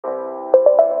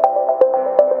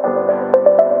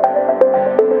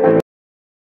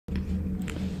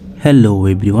Hello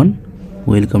everyone,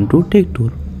 welcome to Tech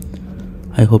Tour.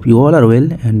 I hope you all are well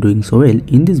and doing so well.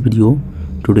 In this video,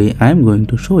 today I am going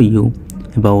to show you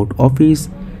about Office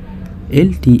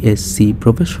LTSC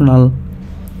Professional.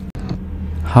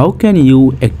 How can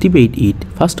you activate it?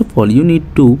 First of all, you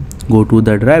need to go to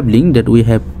the drive link that we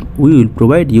will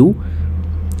provide you,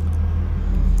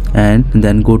 and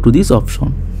then go to this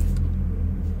option.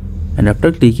 And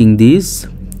after clicking this,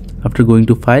 after going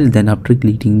to file, then after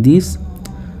clicking this,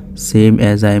 same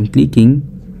as I am clicking,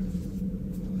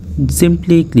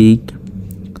 simply click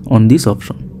on this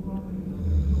option.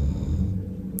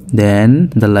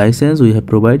 Then the license we have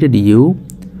provided you,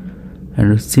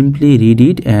 and simply read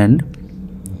it and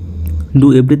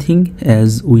do everything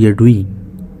as we are doing.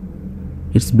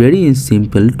 It's very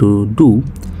simple to do.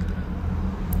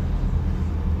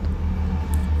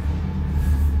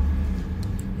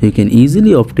 You can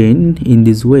easily obtain in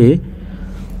this way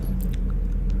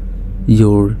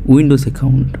your Windows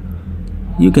account.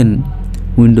 You can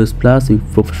Windows Plus,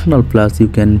 Professional Plus, you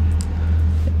can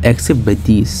accept by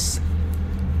this.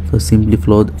 So simply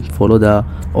follow the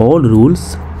all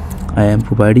rules I am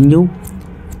providing you.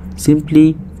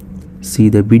 Simply see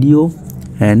the video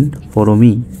and follow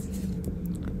me.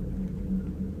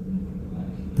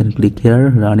 Then click here,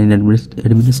 run in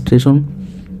administration.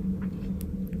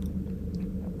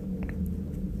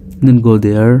 Then go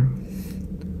there.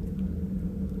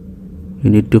 You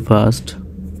need to first,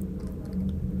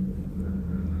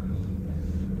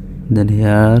 then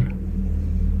here,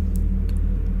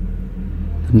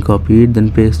 then copy it,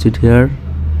 then paste it here.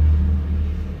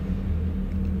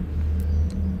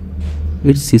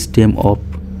 It's system of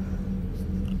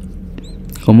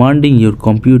commanding your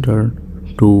computer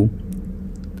to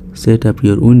set up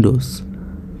your Windows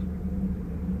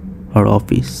or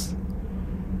Office.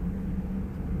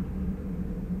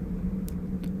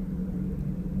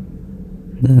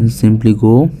 Then simply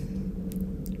go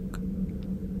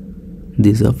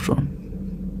this option.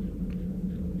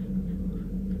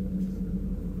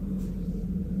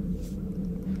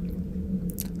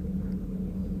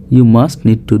 You must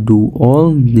need to do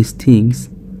all these things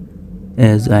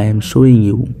as I am showing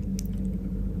you.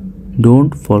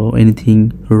 Don't follow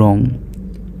anything wrong.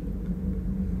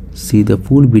 See the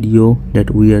full video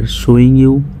that we are showing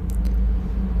you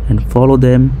and follow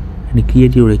them and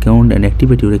create your account and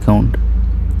activate your account.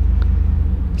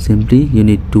 Simply you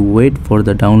need to wait for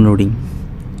the downloading.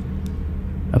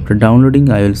 After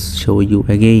downloading, I will show you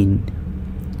again.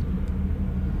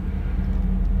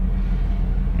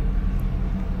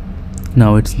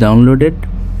 Now it's downloaded.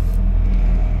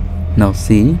 Now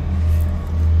see,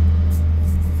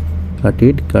 cut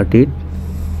it,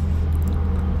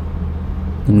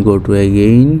 then go to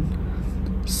again.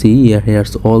 See,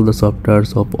 here's all the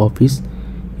softwares of Office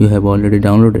you have already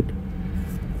downloaded.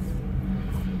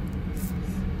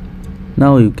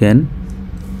 Now you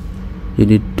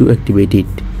need to activate it.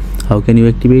 How can you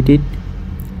activate it?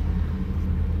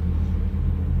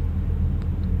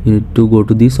 You need to go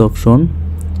to this option.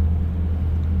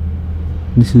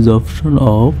 This is option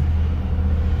of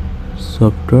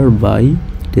software by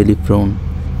telephone.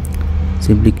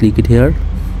 Simply click it here.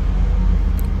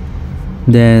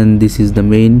 Then this is the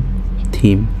main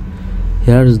theme.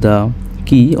 Here's the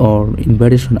key or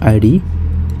invitation ID.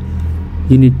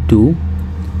 You need to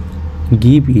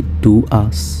give it to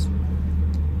us,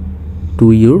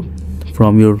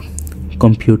 from your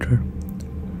computer.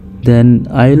 Then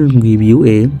I'll give you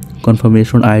a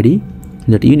confirmation ID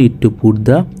that you need to put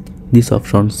these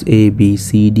options A, B,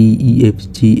 C, D, E, F,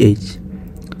 G, H.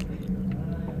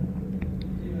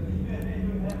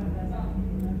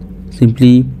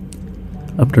 Simply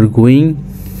after going,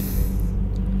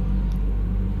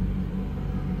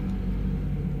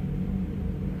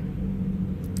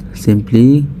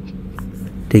 simply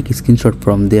take a screenshot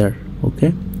from there.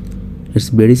 Okay, it's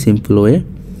very simple way.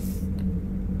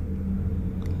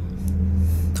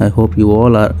 I hope you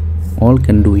all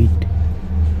can do it.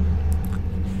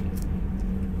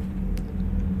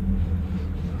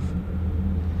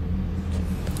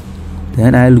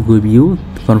 Then I'll give you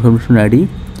confirmation ID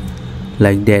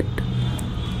like that.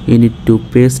 You need to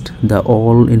paste the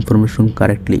all information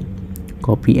correctly.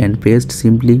 Copy and paste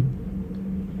simply.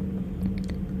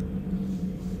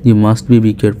 You must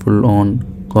be careful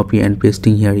on copy and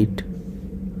pasting here it,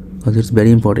 because it's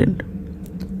very important.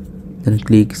 Then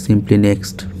click simply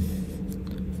next.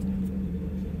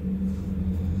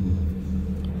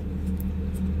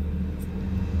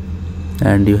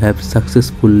 And you have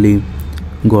successfully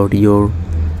got your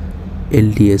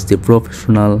LTSC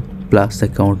Professional Plus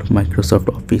account Microsoft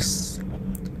Office.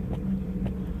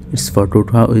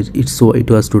 It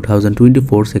was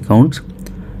 2024 account.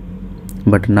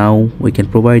 but now we can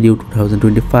provide you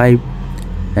 2025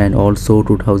 and also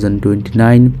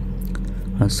 2029,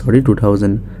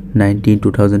 2019,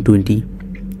 2020.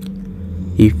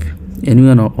 If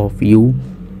anyone of you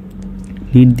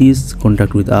need this,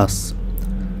 contact with us.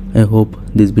 I hope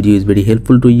this video is very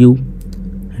helpful to you,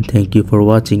 and thank you for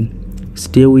watching.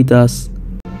 Stay with us,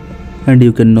 and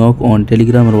you can knock on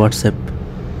Telegram or WhatsApp.